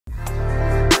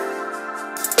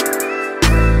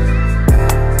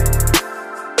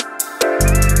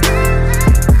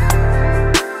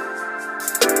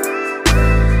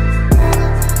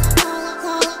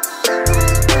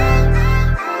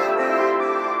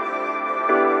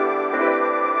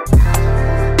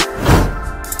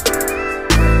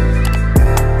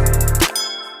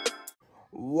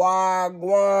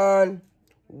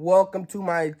Welcome to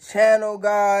my channel,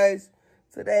 guys.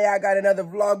 Today I got another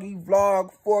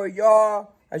vlog for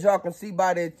y'all. As y'all can see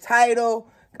by the title,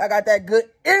 I got that good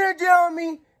energy on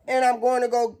me, and I'm going to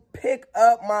go pick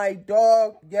up my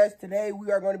dog. Yes, today we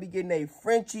are going to be getting a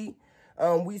Frenchie.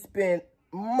 We spent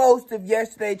most of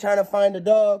yesterday trying to find a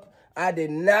dog. I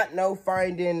did not know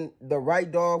finding the right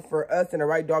dog for us and the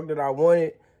right dog that I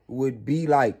wanted would be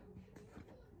like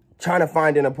trying to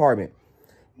find an apartment.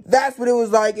 That's what it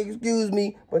was like, excuse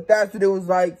me, but that's what it was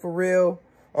like for real.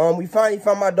 We finally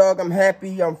found my dog. I'm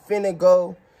happy. I'm finna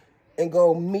go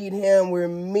meet him. We're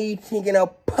meeting in a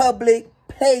public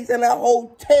place in a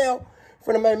hotel in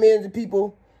front of my millions of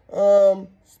people.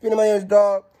 Spending money on his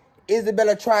dog.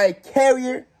 Isabella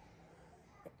Tri-Carrier.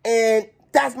 And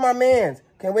that's my man's.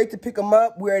 Can't wait to pick him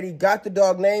up. We already got the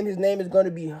dog name. His name is going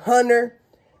to be Hunter.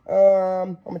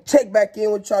 I'm going to check back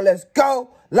in with y'all. Let's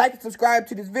go. Like and subscribe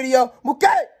to this video. Okay.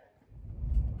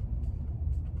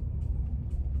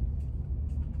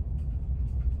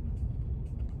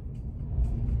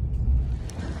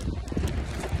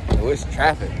 Oh, it's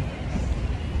traffic.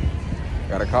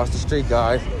 Gotta cross the street,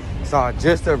 guys. So I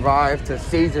just arrived to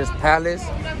Caesar's Palace.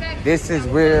 This is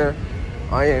where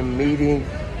I am meeting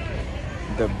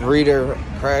the breeder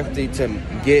Crafty to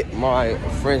get my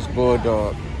French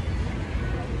Bulldog.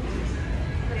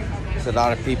 There's a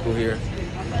lot of people here.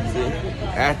 See,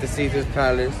 at the Caesar's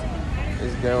Palace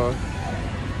is going.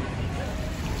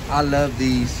 I love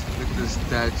these with the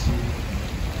statue.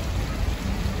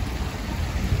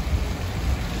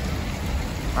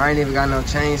 I ain't even got no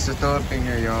change to throw up in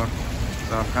here, y'all.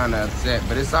 So I'm kind of upset,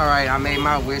 but it's all right. I made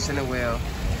my wish in the will.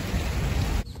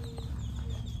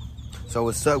 So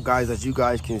what's up, guys? As you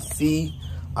guys can see,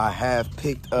 I have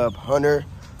picked up Hunter.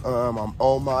 I'm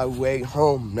on my way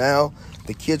home now.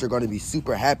 The kids are going to be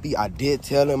super happy. I did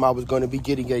tell them I was going to be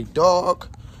getting a dog,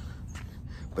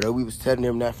 but we was telling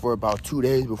them that for about 2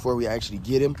 days before we actually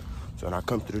get him. So when I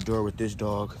come through the door with this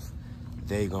dog,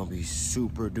 they going to be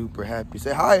super duper happy.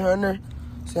 Say hi, Hunter.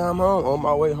 Say I'm home, on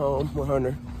my way home with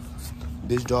Hunter.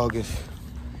 This dog is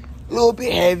a little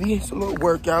bit heavy. It's a little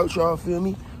workout, y'all feel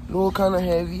me? A little kind of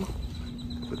heavy.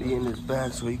 Put it in his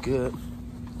bag so he good.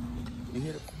 You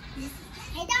hear it?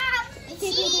 Hey, dog.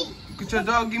 Cheese. Look at your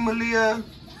doggy, Malia.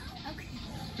 Okay.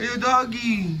 Hey, your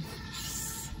doggy.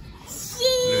 Cheese.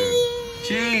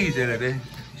 Cheese. Yeah,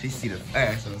 she see the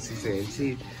ass on. She saying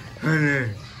cheese.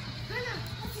 Hunter.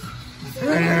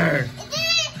 Hunter.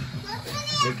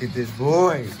 Look at this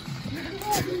boy.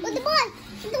 Look the boy.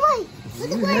 Look the boy. Look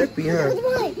the You boy. happy, huh? Look the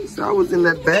boy. So I was in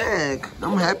that bag.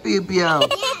 I'm happy to be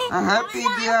out. I'm happy to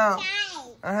be out.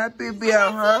 I'm happy to be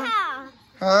out, huh?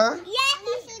 Huh?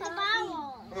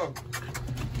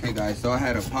 Okay, guys, so I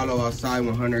had Apollo outside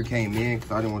when Hunter came in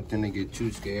because I didn't want them to get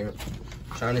too scared.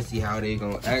 Trying to see how they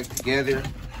gonna act together.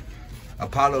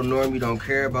 Apollo normally don't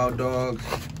care about dogs,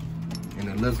 and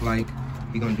it looks like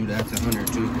he gonna do that to Hunter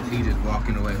too because he just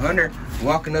walking away. Hunter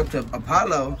walking up to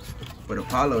Apollo, but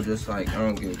Apollo just like, I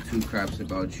don't give two craps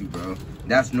about you, bro.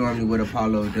 That's normally what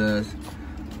Apollo does.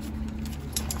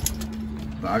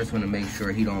 But I just want to make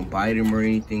sure he don't bite him or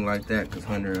anything like that because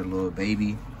Hunter a little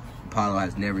baby. Apollo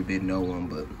has never bit no one,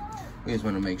 but we just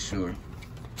want to make sure.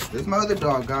 This is my other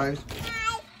dog, guys.